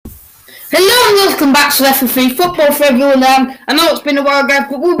Hello and welcome back to FFV Football for everyone. I know it's been a while, guys,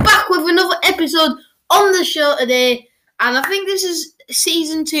 but we're back with another episode on the show today. And I think this is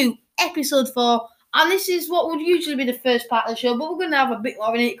season 2, episode 4. And this is what would usually be the first part of the show, but we're going to have a bit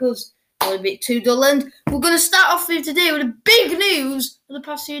more in it because it's a bit too dull. And we're going to start off with today with the big news of the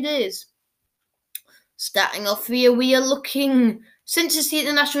past few days. Starting off here, we are looking, since it's the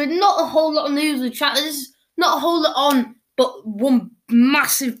international, not a whole lot of news with chat. There's not a whole lot on, but one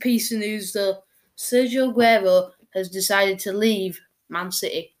massive piece of news though. Sergio Aguero has decided to leave Man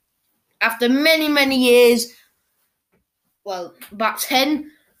City. After many years, well, about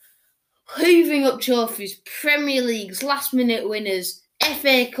 10, hooving up trophies, Premier Leagues, last-minute winners,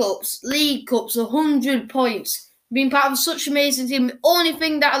 FA Cups, League Cups, 100 points, being part of such an amazing team. The only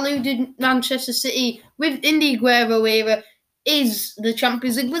thing that eluded Manchester City in the Aguero era is the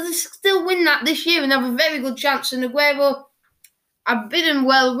Champions League, but they still win that this year and have a very good chance. And Aguero, I bid him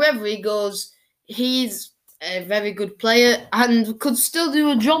well wherever he goes. He's a very good player and could still do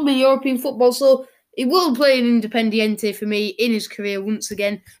a job in European football, so he will play in Independiente for me in his career once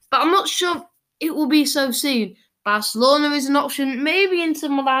again. But I'm not sure it will be so soon. Barcelona is an option, maybe Inter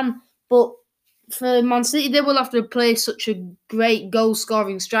Milan, but for Man City, they will have to replace such a great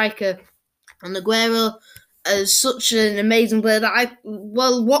goal-scoring striker. And Aguero is such an amazing player that I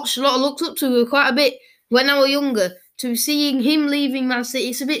watched a lot and looked up to quite a bit when I was younger. To seeing him leaving Man City,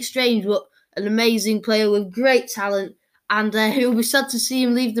 it's a bit strange, but an amazing player with great talent. And it will be sad to see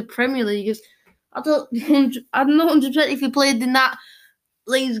him leave the Premier League. I'm not 100% if he played in that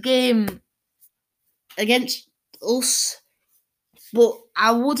Leeds game against us, but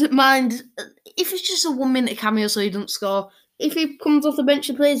I wouldn't mind if it's just a 1 minute cameo so he doesn't score. If he comes off the bench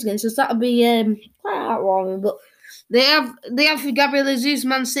and plays against us, that would be quite heartwarming. But they have for Gabriel Jesus,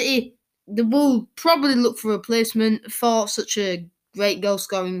 Man City. They will probably look for a replacement for such a great goal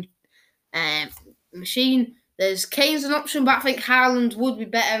scoring machine. There's Kane's an option, but I think Haaland would be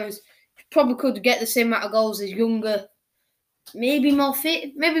better. As probably could get the same amount of goals as younger, maybe more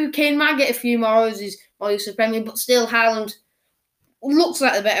fit. Maybe Kane might get a few more as he's more used to Premier, but still Haaland looks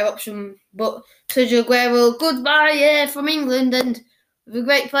like the better option. But Sergio Aguero, goodbye from England, and with a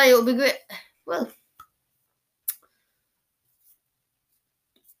great player, it'll be great. Well,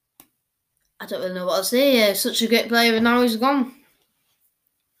 I don't really know what to say. Such a great player, and now he's gone.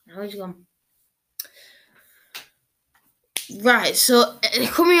 Right, so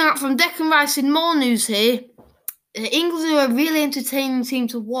coming out from Declan Rice in more news here. England are a really entertaining team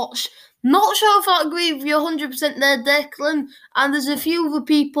to watch. Not sure if I agree with you 100% there, Declan. And there's a few other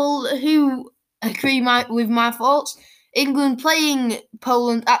people who agree with my thoughts. England playing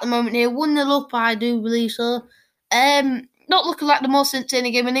Poland at the moment here, 1-0 up, I do believe so. Not looking like the most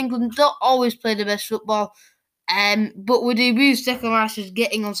entertaining game, and England don't always play the best football. But with the abuse Declan Rice is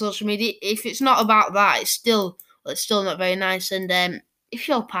getting on social media, if it's not about that, it's still not very nice. And if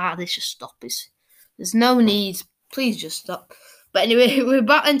you're part of this, just stop it. There's no need. Please just stop. But anyway, we're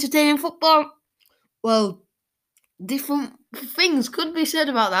about entertaining football. Well, different things could be said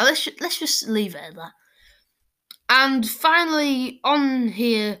about that. Let's just leave it at that. And finally, on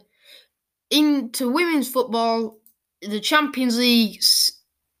here, into women's football, the Champions League.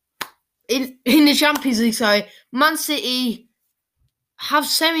 In the Champions League, Man City have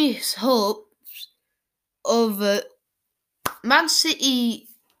semi hopes of Man City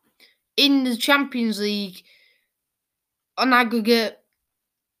in the Champions League on aggregate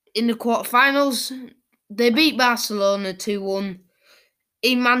in the quarterfinals. They beat Barcelona 2-1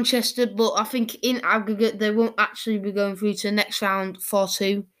 in Manchester, but I think in aggregate they won't actually be going through to the next round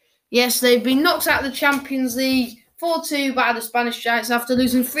 4-2. Yes, they've been knocked out of the Champions League 4-2 by the Spanish Giants after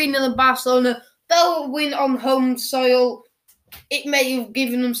losing 3-0 in Barcelona. They'll win on home soil. It may have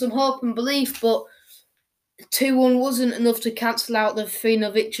given them some hope and belief, but 2-1 wasn't enough to cancel out the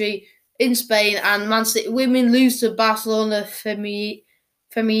 3-0 victory in Spain, and Man City women lose to Barcelona Femenino.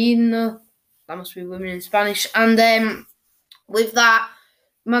 That must be women in Spanish. And with that,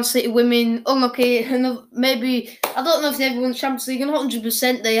 Man City women unlucky. Maybe, I don't know if they've won the Champions League, and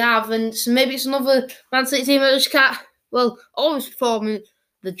 100% they have, and so maybe it's another Man City team that just can't, always perform in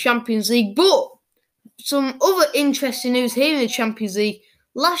the Champions League. But some other interesting news here in the Champions League.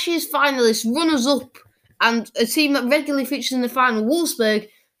 Last year's finalists, runners-up, and a team that regularly features in the final, Wolfsburg,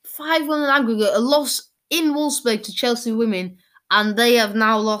 5-1 in aggregate, a loss in Wolfsburg to Chelsea women, and they have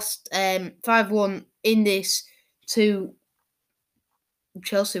now lost 5-1 in this to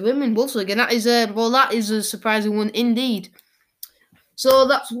Chelsea women, Wolfsburg, and that is a surprising one indeed. So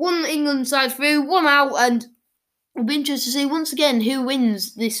that's one England side through, one out, and we'll be interested to see once again who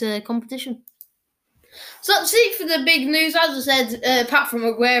wins this competition. So that's it for the big news. As I said, apart from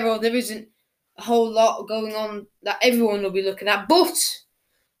Aguero, there isn't a whole lot going on that everyone will be looking at. But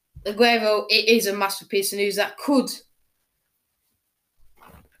Aguero, it is a masterpiece of news that could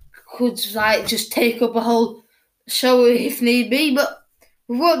like just take up a whole show if need be. But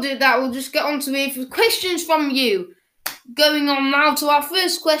we won't do that. We'll just get on to it for questions from you. Going on now to our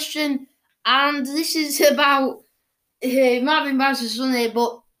first question, and this is about Marvin Barnes' son here,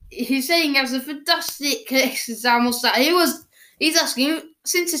 but he's saying he has a fantastic Mexican-style moustache. He's asking,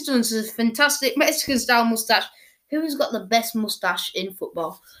 since his son has a fantastic Mexican-style moustache, who has got the best moustache in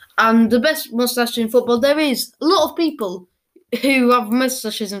football? And the best moustache in football, there is a lot of people who have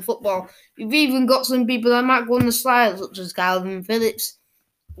moustaches in football. You've even got some people that might go on the slide, such as Calvin Phillips.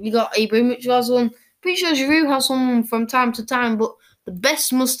 You got Ibrahimovic has one. Pretty sure Giroud has one from time to time, but the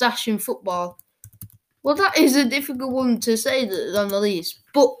best moustache in football, well, that is a difficult one to say on the least.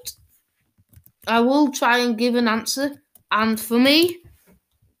 But I will try and give an answer. And for me,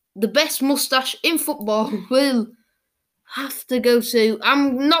 the best moustache in football will have to go to,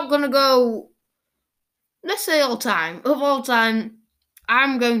 I'm not going to go, let's say all time. Of all time,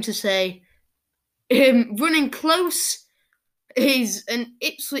 I'm going to say running close is an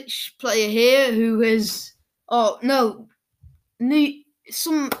Ipswich player here who is,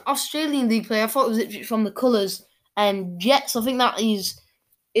 some Australian league player. I thought it was Ipswich from the colours. Jets, I think that is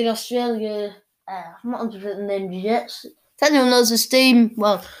in Australia. I'm not 100% the name Jets. If anyone knows this team,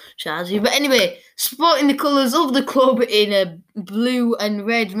 well, Shazzy. But anyway, sporting the colours of the club in a blue and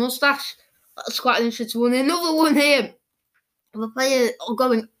red moustache. That's quite an interesting one. Another one here, the player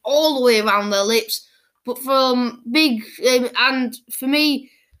going all the way around their lips. But from big, and for me,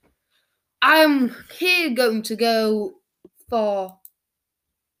 I'm here going to go for,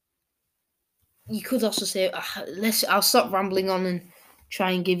 you could also say, I'll stop rambling on and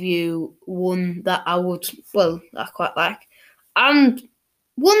try and give you one that I quite like. And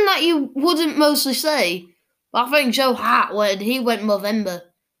one that you wouldn't mostly say, but I think Joe Hart, when he went Movember,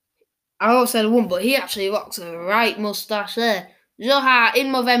 I always said one, but he actually rocks a right moustache there. Joe Hart in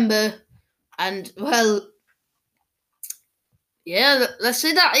Movember, and, well, yeah, let's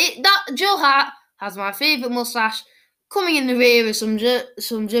say that Joe Hart has my favourite moustache. Coming in the rear of some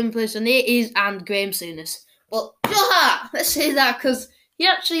gym place, and it is and Graham Souness. But Joe Hart, let's say that, because he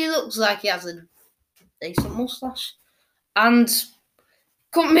actually looks like he has a decent moustache. And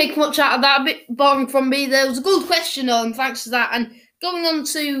couldn't make much out of that. A bit boring from me. There was a good question on, thanks to that. And going on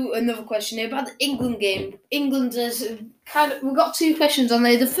to another question here about the England game. England has we've got two questions on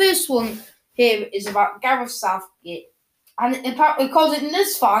there. The first one here is about Gareth Southgate. And according to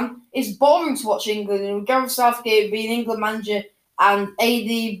this fan, it's boring to watch England, and Gareth Southgate being England manager and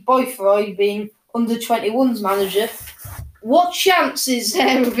AD Boyfroy being under-21s manager. What chance is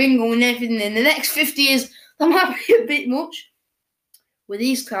there of England winning everything in the next 50 years? That might be a bit much. With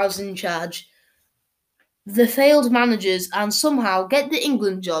these crowds in charge, the failed managers, and somehow get the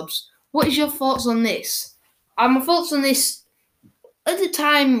England jobs. What is your thoughts on this? My thoughts on this, at the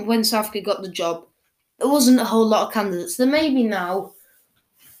time when Southgate got the job, there wasn't a whole lot of candidates. There may be now,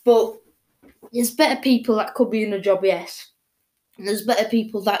 but there's better people that could be in the job, yes. And there's better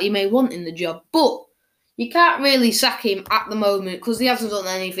people that you may want in the job. But you can't really sack him at the moment because he hasn't done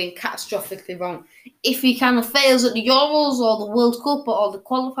anything catastrophically wrong. If he kind of fails at the Euros or the World Cup or the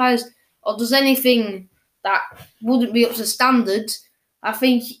qualifiers or does anything that wouldn't be up to standard, I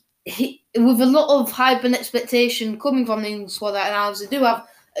think with a lot of hype and expectation coming from the England squad right now, they do have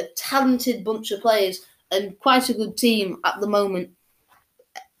a talented bunch of players and quite a good team at the moment.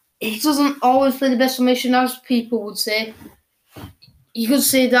 He doesn't always play the best formation, as people would say. You could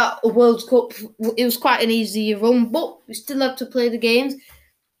say that a World Cup, it was quite an easy run, but we still had to play the games.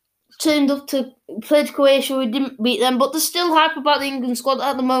 Turned up to play Croatia, we didn't beat them, but there's still hype about the England squad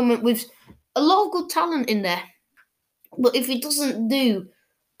at the moment with a lot of good talent in there. But if he doesn't do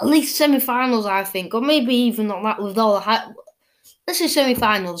at least semi-finals, I think, or maybe even not that with all the hype, let's say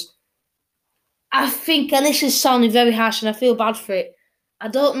semi-finals, I think, and this is sounding very harsh and I feel bad for it, I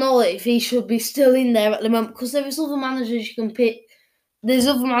don't know if he should be still in there at the moment because there is other managers you can pick. There's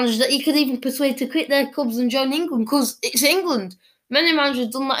other managers that you could even persuade to quit their clubs and join England because it's England. Many managers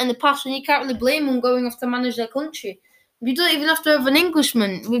have done that in the past and you can't really blame them going off to manage their country. You don't even have to have an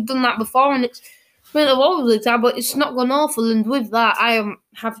Englishman. We've done that before and it's been a while with time, but it's not gone awful. And with that, I am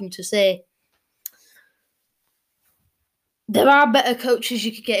having to say, there are better coaches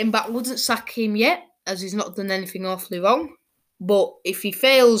you could get him back. I wouldn't sack him yet, as he's not done anything awfully wrong. But if he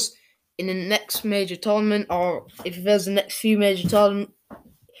fails in the next major tournament, or if he fails the next few major tournaments,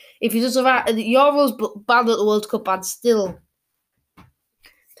 if he does alright at the Euros but bad at the World Cup, I'd still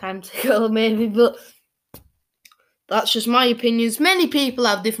time to go maybe. But That's just my opinions. Many people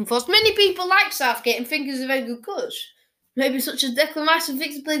have different thoughts. Many people like Southgate and think he's a very good coach. Maybe such as Declan Rice and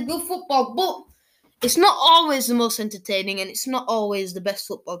thinks he plays good football, but it's not always the most entertaining and it's not always the best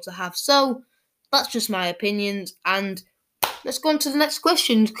football to have. So that's just my opinions. And let's go on to the next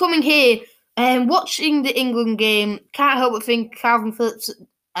question. Coming here and watching the England game, can't help but think Calvin Phillips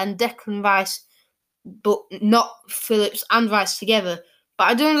and Declan Rice, but not Phillips and Rice together. But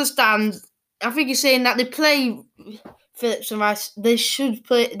I do understand. I think you're saying that they play Phillips and Rice. They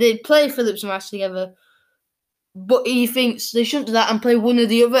play Phillips and Rice together. But he thinks they shouldn't do that and play one or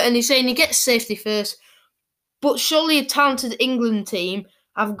the other. And he's saying he gets safety first. But surely a talented England team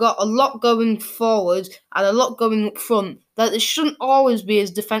have got a lot going forward and a lot going up front, that they shouldn't always be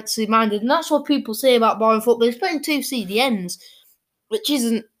as defensively minded. And that's what people say about boring football. He's playing 2 CDMs, which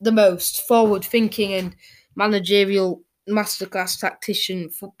isn't the most forward-thinking and managerial masterclass tactician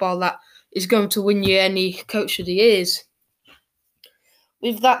football that is going to win you any coach of the years.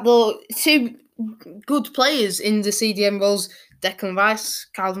 With that, though, 2 good players in the CDM roles, Declan Rice,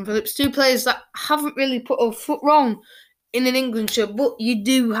 Calvin Phillips, 2 players that haven't really put a foot wrong in an England shirt, but you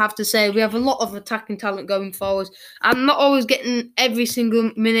do have to say we have a lot of attacking talent going forward and not always getting every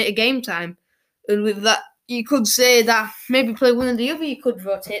single minute of game time. And with that, you could say that maybe play one or the other. You could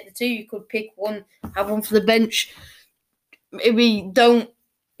rotate the 2. You could pick one, have one for the bench. Maybe don't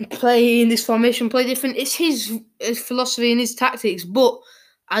play in this formation, play different. It's his philosophy and his tactics, but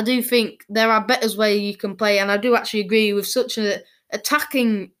I do think there are better ways you can play, and I do actually agree with such an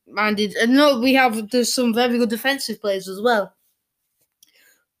attacking-minded. And no, there's some very good defensive players as well.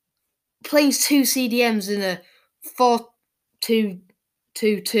 Playing 2 CDMs in a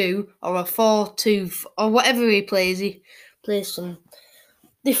 4-2-2-2 or a 4-2 or whatever he plays some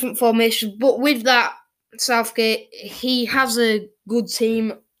different formations. But with that, Southgate, he has a good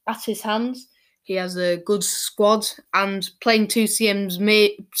team at his hands. He has a good squad, and playing 2 CDMs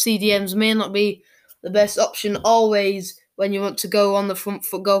may not be the best option always when you want to go on the front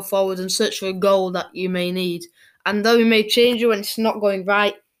foot, go forward and search for a goal that you may need. And though he may change it when it's not going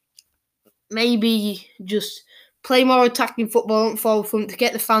right, maybe just play more attacking football on forward front to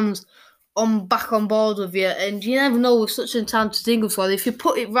get the fans back on board with you. And you never know with such a talented England squad, if you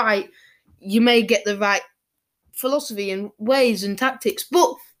put it right, you may get the right philosophy and ways and tactics.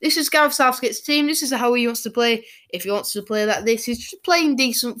 But this is Gareth Southgate's team. This is how he wants to play. If he wants to play like this, he's just playing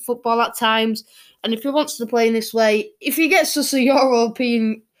decent football at times. And if he wants to play in this way, if he gets us a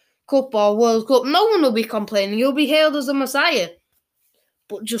European Cup or World Cup, no one will be complaining. He'll be hailed as a messiah.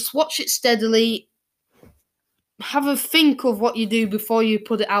 But just watch it steadily. Have a think of what you do before you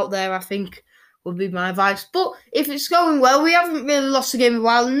put it out there, I think, would be my advice. But if it's going well, we haven't really lost the game in a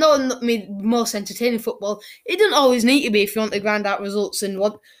while. Not the most entertaining football. It doesn't always need to be if you want to grind out results and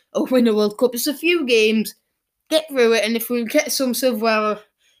win a World Cup. It's a few games, get through it, and if we get some silverware,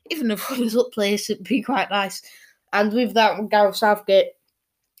 even a runners-up place, it'd be quite nice. And with that, Gareth Southgate,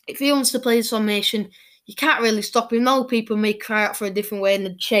 if he wants to play this formation, you can't really stop him. No, people may cry out for a different way and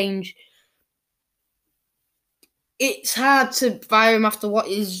a change. It's hard to fire him after what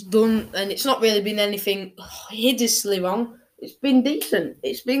he's done, and it's not really been anything hideously wrong. It's been decent.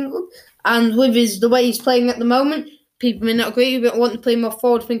 It's been good. And with the way he's playing at the moment, people may not agree, but want to play more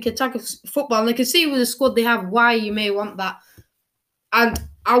forward-thinking attack football. And I can see with the squad they have why you may want that. And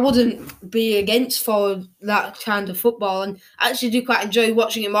I wouldn't be against for that kind of football. And I actually do quite enjoy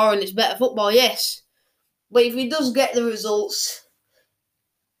watching it more, and it's better football, yes. But if he does get the results,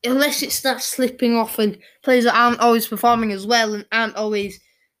 unless it starts slipping off and players that aren't always performing as well and aren't always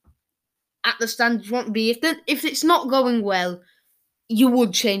at the standard you want to be, if it's not going well, you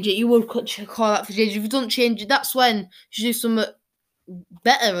would change it. You would call out for change. If you don't change it, that's when you should do something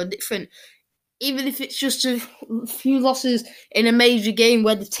better or different. Even if it's just a few losses in a major game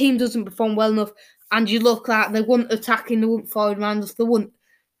where the team doesn't perform well enough and you look like they weren't attacking, they weren't forward minded, they weren't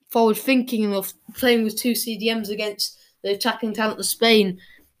forward thinking enough, playing with 2 CDMs against the attacking talent of Spain.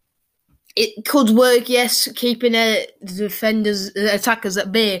 It could work, yes, keeping the attackers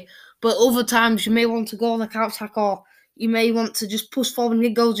at bay, but other times you may want to go on the counter-attack, or you may want to just push forward and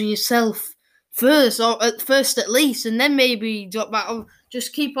get goals yourself first, or at first at least, and then maybe drop back, or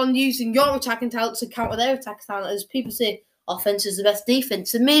just keep on using your attacking talent to counter their attacking talent. As people say, offense is the best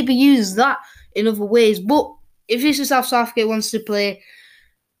defense, and maybe use that in other ways. But if this is how Southgate wants to play,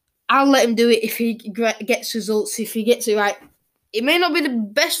 I'll let him do it if he gets results, if he gets it right. It may not be the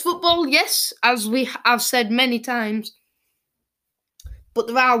best football, yes, as we have said many times, but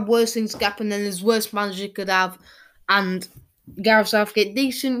there are worse things to happen than his worst manager could have. And Gareth Southgate,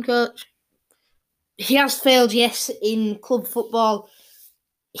 decent coach. He has failed, yes, in club football.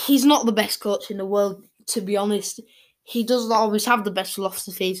 He's not the best coach in the world, to be honest. he doesn't always have the best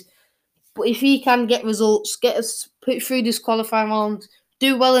philosophies. But if he can get results, get us put through this qualifying round,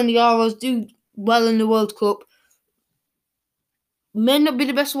 do well in the Euros, do well in the World Cup, may not be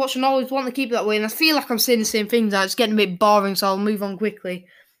the best to watch and always want to keep it that way. And I feel like I'm saying the same things now. It's getting a bit boring, so I'll move on quickly.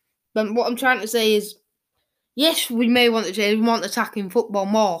 But what I'm trying to say is, yes, we may want to change. We want attacking football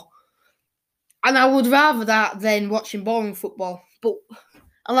more. And I would rather that than watching boring football. But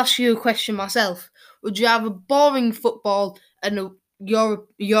I'll ask you a question myself. Would you have a boring football and a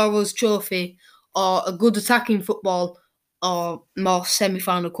Euros trophy, or a good attacking football, or more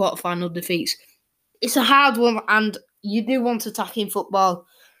semi-final, quarter-final defeats? It's a hard one, and you do want attacking football,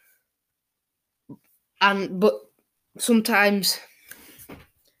 but sometimes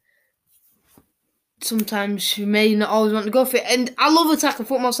you may not always want to go for it. And I love attacking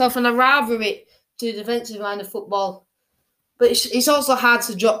football myself, and I rather it to defensive line of football. But it's also hard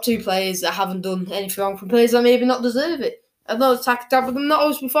to drop two players that haven't done anything wrong from players that maybe not deserve it. I know attack, but them not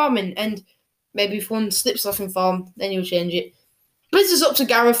always performing, and maybe if one slips off in form, then you'll change it. But it's up to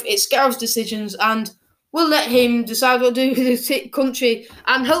Gareth. It's Gareth's decisions, and we'll let him decide what to do with his country,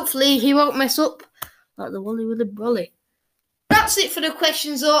 and hopefully he won't mess up like the Wally with the Brolly. That's it for the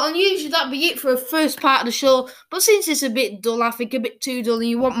questions, though, and usually that'd be it for the first part of the show. But since it's a bit dull, I think a bit too dull, and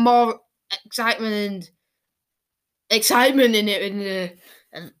you want more excitement in it,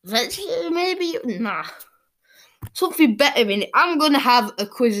 and maybe something better in it. I'm gonna have a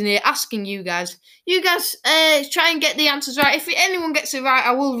quiz in here asking you guys. You guys, try and get the answers right. If anyone gets it right,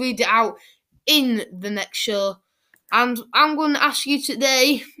 I will read it out in the next show. And I'm gonna ask you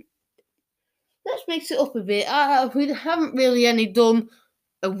today. Let's mix it up a bit. We haven't really done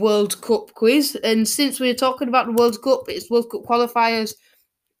a World Cup quiz, and since we're talking about the World Cup, it's World Cup qualifiers.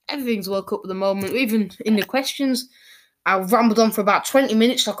 Everything's World Cup at the moment, even in the questions. I've rambled on for about 20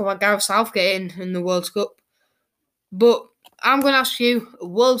 minutes talking about Gareth Southgate in the World Cup. But I'm going to ask you a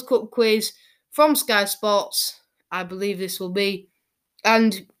World Cup quiz from Sky Sports. I believe this will be.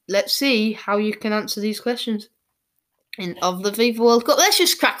 And let's see how you can answer these questions of the FIFA World Cup. Let's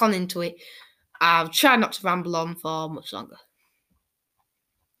just crack on into it. I'll try not to ramble on for much longer.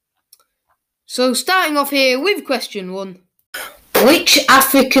 So starting off here with question 1. Which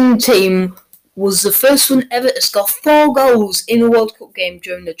African team was the first one ever to score 4 goals in a World Cup game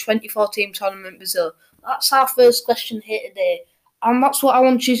during the 2014 tournament in Brazil? That's our first question here today. And that's what I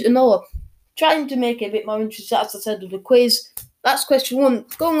want you to know. Trying to make it a bit more interesting, as I said, with the quiz. That's question 1.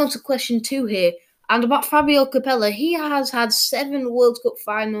 Going on to question 2 here. And about Fabio Capello, he has had 7 World Cup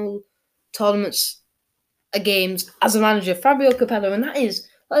final tournaments games as a manager. Fabio Capello, and that is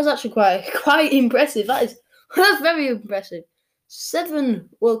actually quite impressive. That's very impressive. 7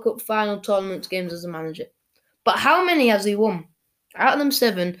 World Cup final tournament games as a manager. But how many has he won? Out of them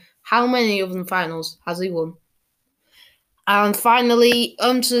 7, how many of them finals has he won? And finally,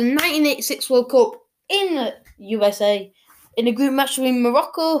 on to the 1986 World Cup in the USA. In a group match between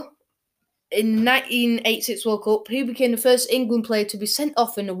Morocco in the 1986 World Cup, who became the first England player to be sent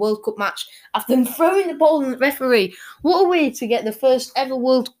off in a World Cup match after throwing the ball at the referee. What a way to get the first ever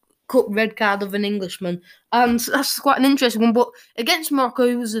World Cup red card of an Englishman. And that's quite an interesting one. But against Morocco,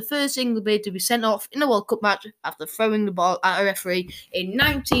 he was the first England player to be sent off in a World Cup match after throwing the ball at a referee in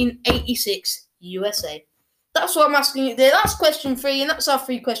 1986 USA. That's what I'm asking you today. That's question 3, and that's our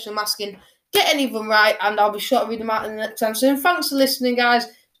 3 question I'm asking. Get any of them right, and I'll be sure to read them out in the next time. So thanks for listening, guys.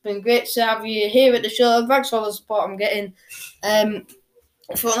 It's been great to have you here at the show. Thanks for all the support I'm getting.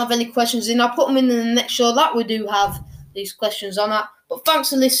 If you don't have any questions in, I'll put them in the next show that we do have these questions on that. But thanks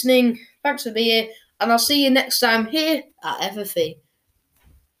for listening. Thanks for being here. And I'll see you next time here at FFE.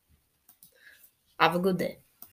 Have a good day.